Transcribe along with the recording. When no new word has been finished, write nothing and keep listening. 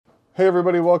Hey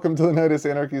everybody, welcome to the Nidus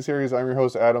Anarchy series. I'm your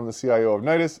host Adam, the CIO of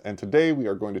Nidus, and today we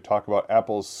are going to talk about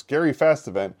Apple's Scary Fast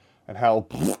event and how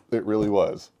it really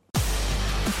was.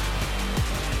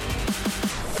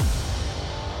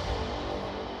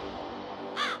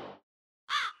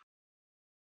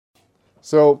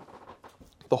 So,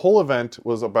 the whole event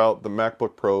was about the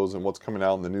MacBook Pros and what's coming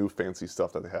out and the new fancy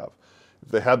stuff that they have.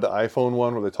 They had the iPhone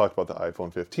one where they talked about the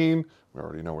iPhone 15. We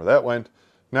already know where that went.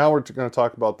 Now we're going to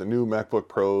talk about the new MacBook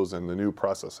Pros and the new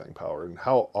processing power and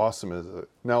how awesome is it.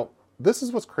 Now, this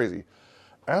is what's crazy.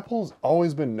 Apple's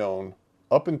always been known,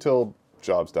 up until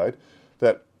Jobs died,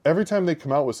 that every time they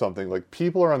come out with something, like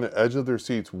people are on the edge of their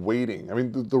seats waiting. I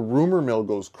mean, the rumor mill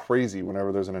goes crazy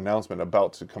whenever there's an announcement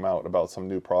about to come out about some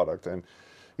new product. And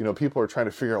you know, people are trying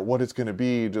to figure out what it's going to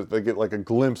be. Just they get like a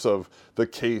glimpse of the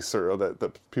case or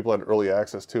that people had early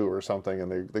access to or something,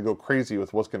 and they go crazy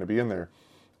with what's going to be in there.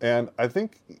 And I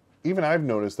think even I've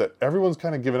noticed that everyone's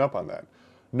kind of given up on that.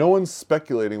 No one's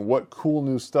speculating what cool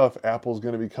new stuff Apple's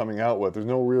going to be coming out with. There's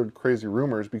no weird crazy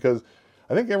rumors because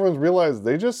I think everyone's realized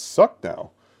they just suck now.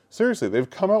 Seriously, they've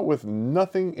come out with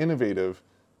nothing innovative.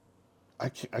 I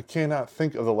cannot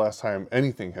think of the last time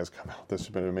anything has come out that's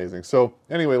been amazing. So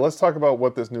anyway, let's talk about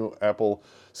what this new Apple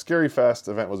Scary Fast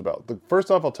event was about. First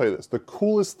off, I'll tell you this. The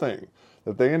coolest thing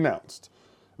that they announced,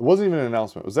 it wasn't even an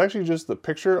announcement. It was actually just the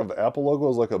picture of the Apple logo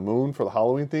as like a moon for the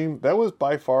Halloween theme. That was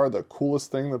by far the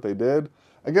coolest thing that they did.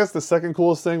 I guess the second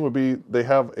coolest thing would be they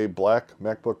have a black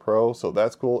MacBook Pro, so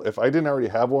that's cool. If I didn't already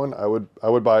have one, I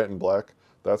would buy it in black.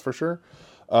 That's for sure.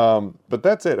 But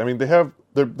that's it. I mean, they have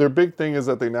their big thing is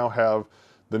that they now have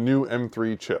the new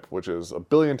M3 chip, which is 1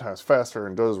 billion times faster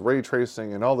and does ray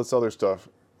tracing and all this other stuff.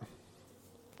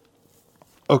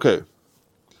 Okay.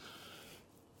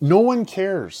 No one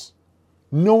cares.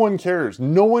 No one cares.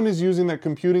 No one is using that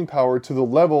computing power to the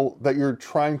level that you're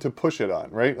trying to push it on,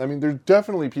 right? I mean, there's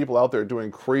definitely people out there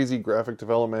doing crazy graphic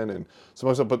development and some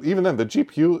other stuff, but even then, the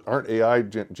GPU aren't AI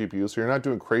GPUs, so you're not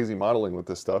doing crazy modeling with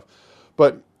this stuff.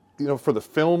 But you know, for the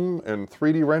film and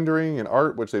 3D rendering and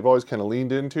art, which they've always kind of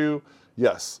leaned into,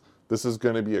 yes, this is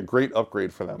going to be a great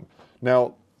upgrade for them.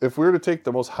 Now, if we were to take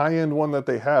the most high-end one that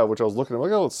they have, which I was looking at,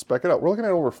 like, oh, let's spec it out. We're looking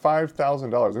at over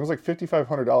 $5,000. It was like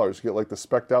 $5,500 to get like the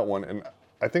spec'd out one, and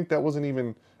I think that wasn't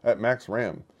even at max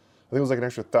RAM. I think it was like an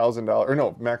extra $1,000, or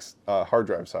no, max hard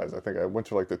drive size. I think I went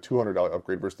to like the $200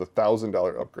 upgrade versus the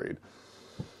 $1,000 upgrade.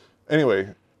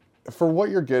 Anyway, for what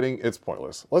you're getting, it's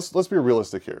pointless. Let's be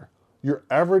realistic here. Your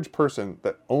average person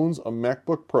that owns a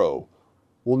MacBook Pro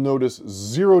will notice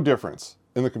zero difference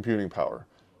in the computing power.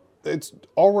 It's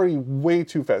already way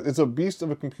too fast. It's a beast of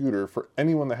a computer for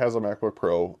anyone that has a MacBook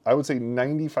Pro. I would say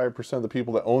 95% of the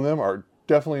people that own them are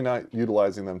definitely not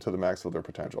utilizing them to the max of their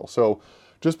potential. So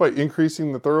just by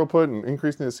increasing the throughput and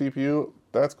increasing the CPU,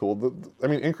 that's cool. I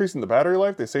mean, increasing the battery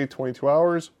life, they say 22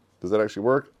 hours. Does that actually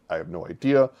work? I have no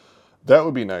idea. That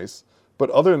would be nice. But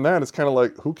other than that, it's kind of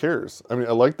like, who cares? I mean,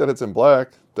 I like that it's in black.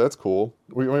 That's cool.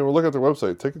 We're looking at their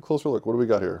website. Take a closer look. What do we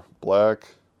got here? Black.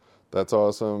 That's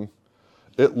awesome.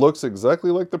 It looks exactly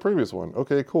like the previous one.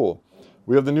 Okay, cool.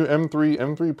 We have the new M3,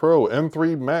 M3 Pro,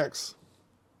 M3 Max.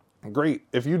 Great.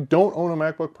 If you don't own a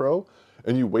MacBook Pro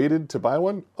and you waited to buy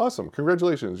one, awesome.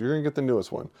 Congratulations. You're going to get the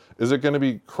newest one. Is it going to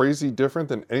be crazy different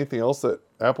than anything else that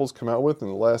Apple's come out with in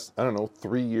the last,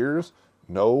 3 years?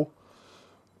 No.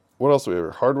 What else do we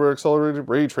have? Hardware accelerated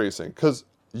ray tracing. Because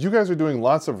you guys are doing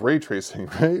lots of ray tracing,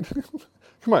 right?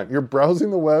 Come on, you're browsing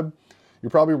the web.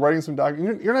 You're probably writing some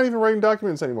documents. You're not even writing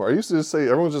documents anymore. I used to just say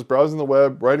everyone's just browsing the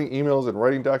web, writing emails and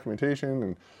writing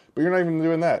documentation, but you're not even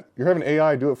doing that. You're having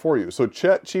AI do it for you. So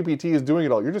ChatGPT is doing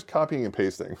it all. You're just copying and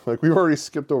pasting. Like we've already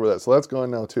skipped over that, so that's gone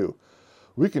now too.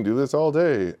 We can do this all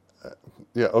day.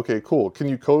 Yeah, okay, cool. Can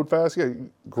you code fast? Yeah,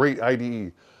 great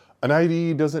IDE. An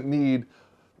IDE doesn't need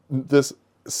this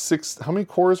how many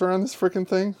cores are on this freaking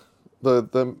thing?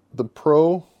 The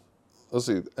Pro, let's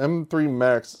see, M3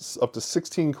 Max up to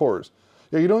 16 cores.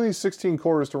 Yeah, you don't need 16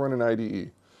 cores to run an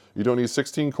IDE. You don't need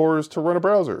 16 cores to run a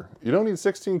browser. You don't need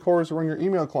 16 cores to run your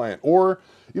email client. Or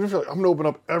even if you're like, I'm gonna open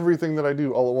up everything that I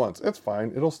do all at once. It's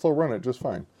fine, it'll still run it just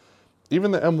fine.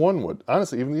 Even the M1 would,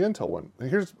 honestly, even the Intel one.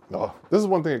 This is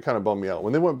one thing that kind of bummed me out.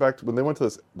 When they went to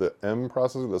the M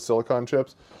processor, the silicon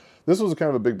chips, this was kind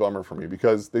of a big bummer for me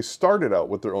because they started out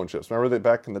with their own chips. Remember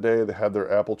back in the day, they had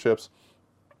their Apple chips,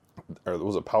 or it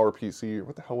was a PowerPC, or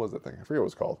what the hell was that thing? I forget what it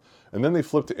was called. And then they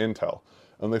flipped to Intel.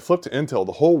 And they flipped to Intel,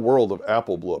 the whole world of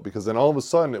Apple blew up because then all of a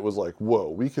sudden it was like, whoa,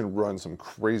 we can run some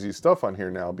crazy stuff on here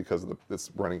now because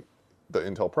it's running the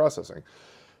Intel processing.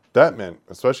 That meant,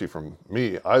 especially from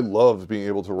me, I loved being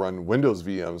able to run Windows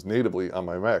VMs natively on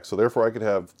my Mac. So therefore I could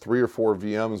have 3 or 4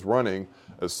 VMs running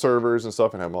as servers and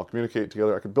stuff and have them all communicate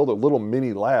together. I could build a little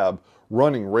mini lab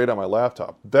running right on my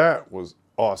laptop. That was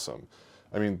awesome.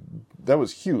 I mean, that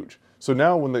was huge. So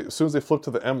now as soon as they flip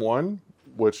to the M1,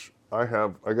 which I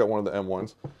got one of the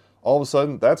M1s, all of a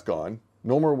sudden that's gone.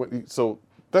 No more, so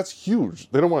that's huge.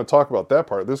 They don't want to talk about that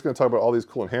part. They're just going to talk about all these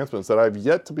cool enhancements that I've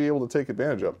yet to be able to take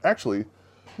advantage of. Actually,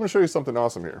 I'm going to show you something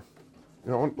awesome here.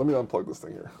 You know, let me unplug this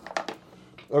thing here.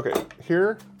 Okay,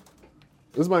 this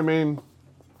is my main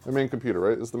computer,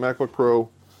 right? This is the MacBook Pro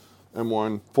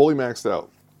M1, fully maxed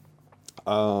out.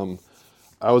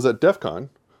 I was at DEF CON,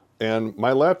 and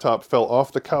my laptop fell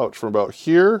off the couch from about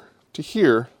here to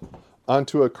here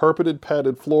onto a carpeted,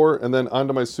 padded floor, and then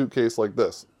onto my suitcase like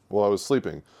this while I was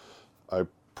sleeping. I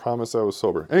promise I was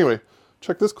sober. Anyway,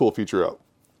 check this cool feature out.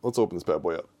 Let's open this bad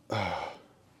boy up.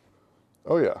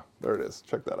 Oh yeah, there it is.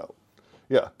 Check that out.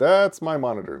 Yeah, that's my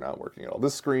monitor not working at all.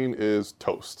 This screen is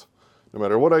toast. No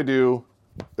matter what I do,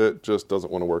 it just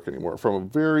doesn't want to work anymore. From a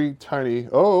very tiny,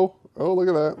 oh, look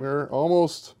at that. We're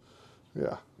almost,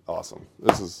 yeah, awesome.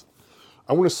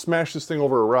 I want to smash this thing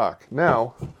over a rock.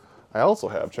 Now, I also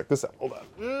have, check this out, hold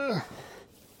on.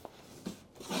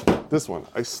 This one,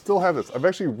 I still have this. I've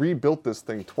actually rebuilt this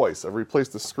thing twice. I've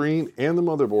replaced the screen and the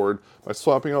motherboard by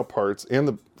swapping out parts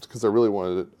because I really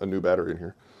wanted a new battery in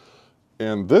here.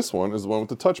 And this one is the one with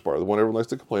the touch bar, the one everyone likes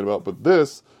to complain about, but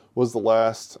this was the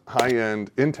last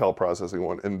high-end Intel processing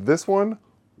one, and this one,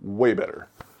 way better.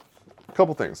 A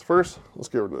couple things. First, let's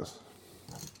get rid of this.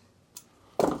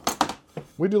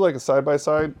 We do like a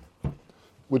side-by-side,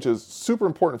 which is super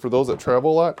important for those that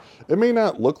travel a lot. It may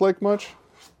not look like much,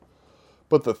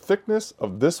 but the thickness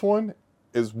of this one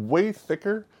is way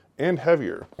thicker and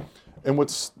heavier. And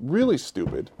what's really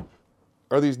stupid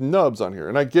are these nubs on here.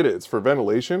 And I get it, it's for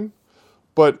ventilation,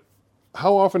 but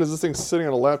how often is this thing sitting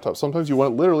on a laptop? Sometimes you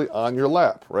want it literally on your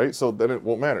lap, right? So then it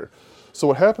won't matter. So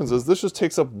what happens is this just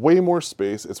takes up way more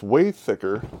space. It's way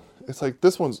thicker. It's like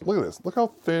this one's, look at this. Look how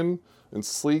thin and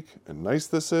sleek and nice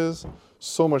this is.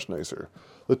 So much nicer.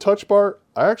 The touch bar,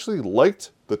 I actually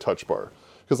liked the touch bar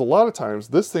because a lot of times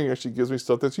this thing actually gives me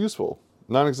stuff that's useful.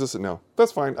 Non-existent now.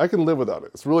 That's fine. I can live without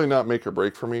it. It's really not make or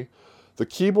break for me. The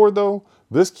keyboard though,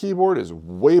 this keyboard is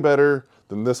way better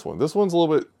than this one. This one's a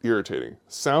little bit irritating.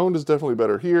 Sound is definitely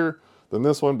better here than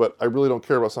this one, but I really don't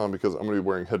care about sound because I'm going to be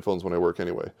wearing headphones when I work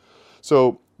anyway.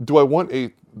 So do I want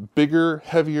a bigger,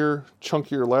 heavier,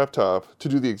 chunkier laptop to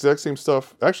do the exact same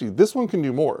stuff? Actually, this one can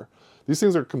do more. These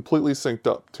things are completely synced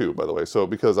up too, by the way. So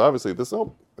because obviously this,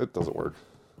 oh, it doesn't work.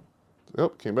 Oh,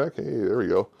 came back. Hey, there we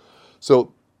go.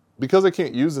 So because I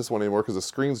can't use this one anymore because the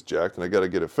screen's jacked and I got to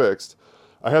get it fixed,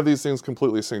 I have these things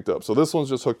completely synced up. So this one's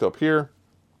just hooked up here.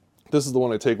 This is the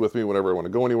one I take with me whenever I want to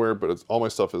go anywhere, but all my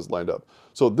stuff is lined up.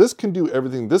 So this can do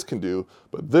everything this can do,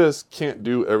 but this can't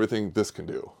do everything this can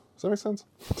do. Does that make sense?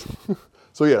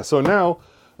 So yeah, so now,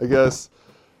 I guess,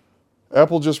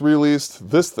 Apple just released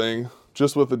this thing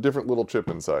just with a different little chip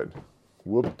inside.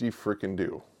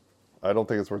 Whoop-de-frickin-do. I don't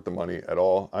think it's worth the money at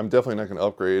all. I'm definitely not going to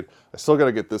upgrade. I still got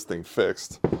to get this thing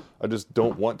fixed. I just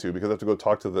don't want to because I have to go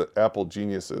talk to the Apple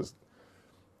geniuses.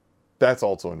 That's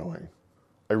also annoying.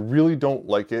 I really don't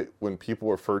like it when people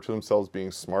refer to themselves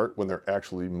being smart when they're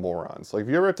actually morons. Like, if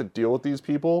you ever have to deal with these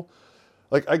people,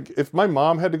 like, if my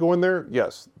mom had to go in there,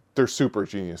 yes, they're super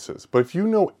geniuses. But if you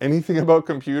know anything about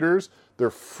computers,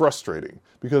 they're frustrating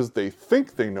because they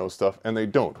think they know stuff and they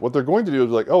don't. What they're going to do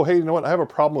is like, oh, hey, you know what? I have a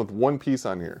problem with one piece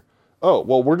on here. Oh,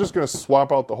 well, we're just going to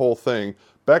swap out the whole thing,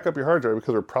 back up your hard drive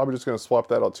because we're probably just going to swap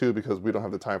that out too because we don't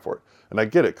have the time for it. And I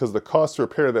get it because the cost to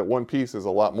repair that one piece is a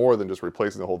lot more than just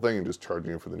replacing the whole thing and just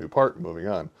charging you for the new part and moving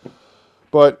on.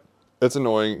 But it's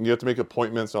annoying. You have to make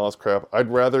appointments and all this crap. I'd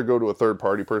rather go to a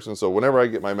third-party person. So whenever I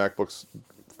get my MacBooks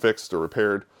fixed or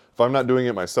repaired, if I'm not doing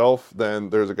it myself, then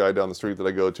there's a guy down the street that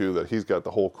I go to that he's got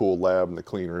the whole cool lab and the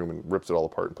clean room and rips it all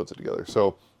apart and puts it together.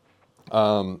 So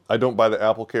I don't buy the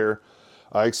AppleCare.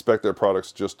 I expect their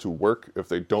products just to work. If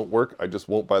they don't work, I just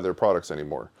won't buy their products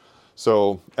anymore.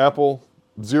 So Apple,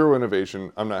 zero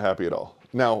innovation. I'm not happy at all.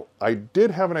 Now, I did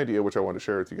have an idea, which I want to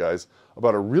share with you guys,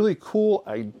 about a really cool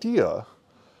idea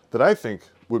that I think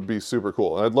would be super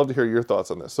cool. And I'd love to hear your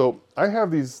thoughts on this. So I have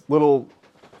these little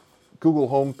Google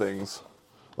Home things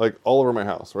like all over my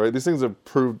house, right? These things have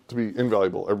proved to be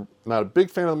invaluable. I'm not a big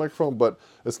fan of the microphone, but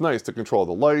it's nice to control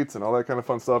the lights and all that kind of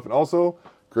fun stuff. And also,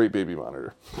 great baby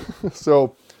monitor.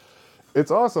 So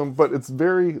it's awesome, but it's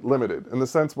very limited in the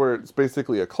sense where it's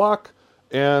basically a clock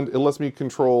and it lets me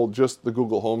control just the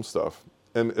Google Home stuff.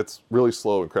 And it's really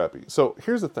slow and crappy. So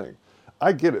here's the thing.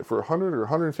 I get it. For $100 or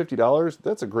 $150,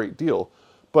 that's a great deal.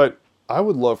 But I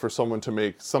would love for someone to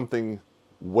make something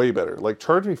way better. Like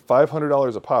charge me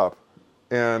 $500 a pop.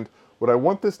 And what I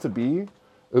want this to be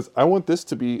is I want this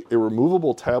to be a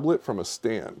removable tablet from a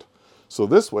stand. So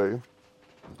this way,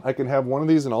 I can have one of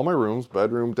these in all my rooms,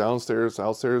 bedroom, downstairs,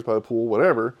 downstairs by the pool,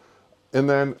 whatever. And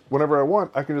then whenever I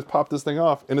want, I can just pop this thing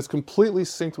off and it's completely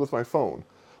synced with my phone.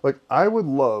 Like I would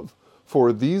love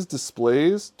for these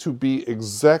displays to be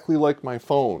exactly like my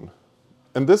phone.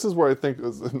 And this is where I think,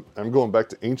 I'm going back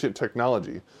to ancient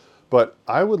technology, but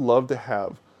I would love to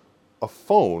have a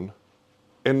phone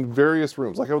in various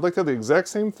rooms. Like I would like to have the exact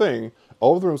same thing,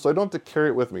 all of the rooms, so I don't have to carry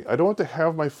it with me. I don't have to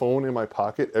have my phone in my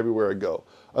pocket everywhere I go.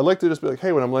 I'd like to just be like,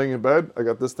 hey, when I'm laying in bed, I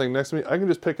got this thing next to me. I can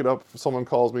just pick it up if someone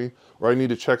calls me or I need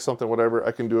to check something, whatever.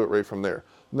 I can do it right from there.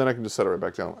 And then I can just set it right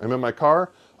back down. I'm in my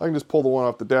car. I can just pull the one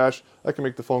off the dash. I can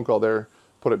make the phone call there,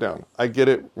 put it down. I get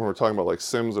it when we're talking about like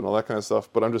Sims and all that kind of stuff,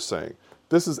 but I'm just saying,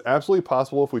 this is absolutely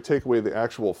possible if we take away the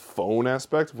actual phone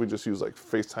aspect, if we just use like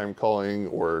FaceTime calling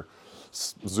or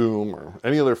Zoom or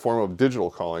any other form of digital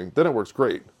calling, then it works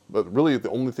great. But really the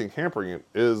only thing hampering it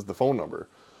is the phone number.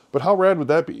 But how rad would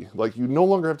that be? Like you no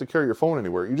longer have to carry your phone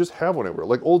anywhere. You just have one everywhere.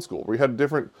 Like old school, where you had a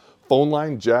different phone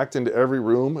line jacked into every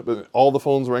room, but all the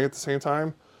phones rang at the same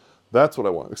time. That's what I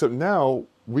want. Except now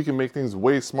we can make things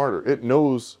way smarter. It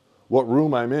knows what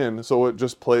room I'm in, so it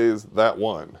just plays that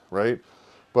one, right?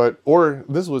 But, or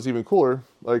this was even cooler.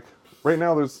 Like right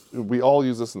now we all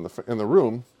use this in the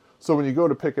room. So when you go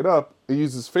to pick it up, it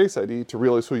uses Face ID to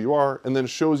realize who you are and then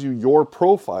shows you your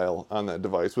profile on that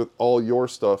device with all your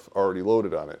stuff already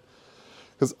loaded on it.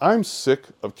 Because I'm sick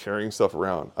of carrying stuff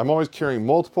around. I'm always carrying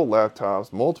multiple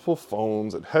laptops, multiple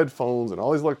phones and headphones and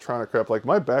all these electronic crap. Like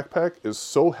my backpack is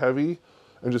so heavy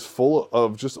and just full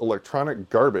of just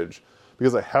electronic garbage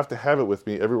because I have to have it with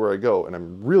me everywhere I go and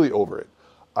I'm really over it.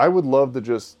 I would love to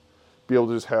just be able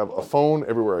to just have a phone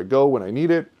everywhere I go when I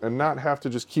need it and not have to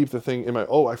just keep the thing in my,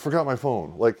 oh, I forgot my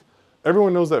phone. Like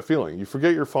everyone knows that feeling. You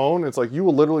forget your phone. It's like you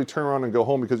will literally turn around and go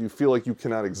home because you feel like you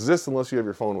cannot exist unless you have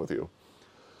your phone with you.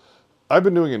 I've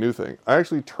been doing a new thing. I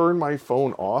actually turn my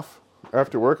phone off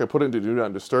after work. I put it into do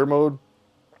not disturb mode.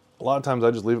 A lot of times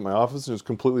I just leave it in my office and just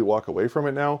completely walk away from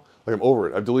it now. Like I'm over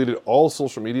it. I've deleted all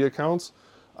social media accounts.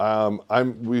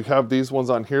 We have these ones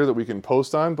on here that we can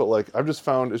post on, but like I've just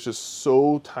found it's just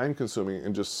so time consuming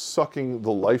and just sucking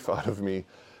the life out of me.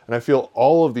 And I feel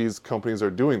all of these companies are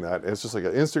doing that. And it's just like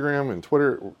Instagram and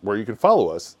Twitter where you can follow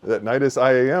us. That Nidus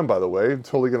IAM, by the way, I'm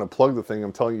totally going to plug the thing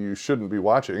I'm telling you shouldn't be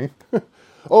watching.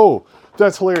 Oh,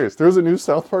 that's hilarious. There was a new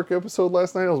South Park episode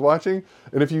last night I was watching.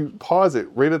 And if you pause it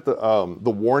right at the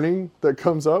warning that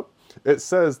comes up, it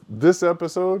says this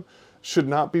episode should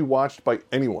not be watched by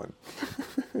anyone.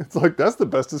 It's like, that's the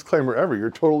best disclaimer ever.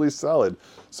 You're totally solid.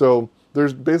 So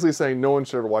there's basically saying no one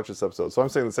should ever watch this episode. So I'm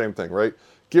saying the same thing, right?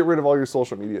 Get rid of all your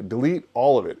social media. Delete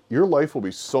all of it. Your life will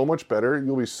be so much better.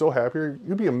 You'll be so happier.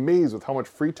 You'll be amazed with how much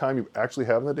free time you actually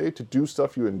have in the day to do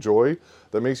stuff you enjoy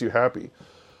that makes you happy.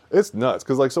 It's nuts,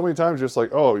 because like so many times you're just like,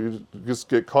 oh, you just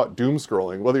get caught doom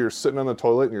scrolling. Whether you're sitting on the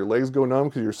toilet and your legs go numb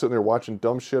because you're sitting there watching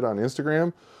dumb shit on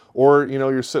Instagram, or you know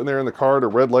you're sitting there in the car at a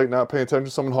red light not paying attention,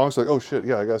 someone honks like, oh shit,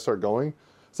 yeah, I gotta start going.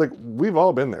 It's like, we've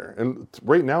all been there, and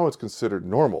right now it's considered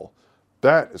normal.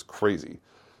 That is crazy.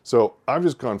 So I've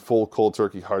just gone full cold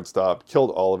turkey, hard stop,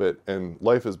 killed all of it, and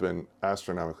life has been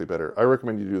astronomically better. I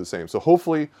recommend you do the same. So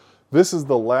hopefully this is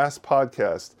the last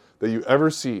podcast that you ever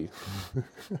see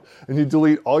and you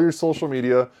delete all your social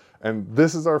media, and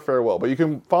this is our farewell. But you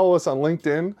can follow us on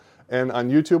LinkedIn and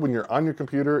on YouTube when you're on your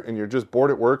computer and you're just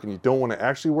bored at work and you don't want to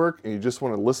actually work and you just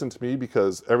want to listen to me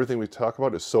because everything we talk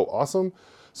about is so awesome.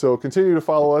 So continue to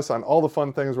follow us on all the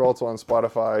fun things. We're also on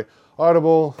Spotify,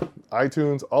 Audible,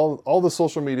 iTunes, all the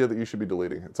social media that you should be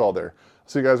deleting. It's all there.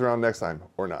 See you guys around next time,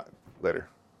 or not. Later.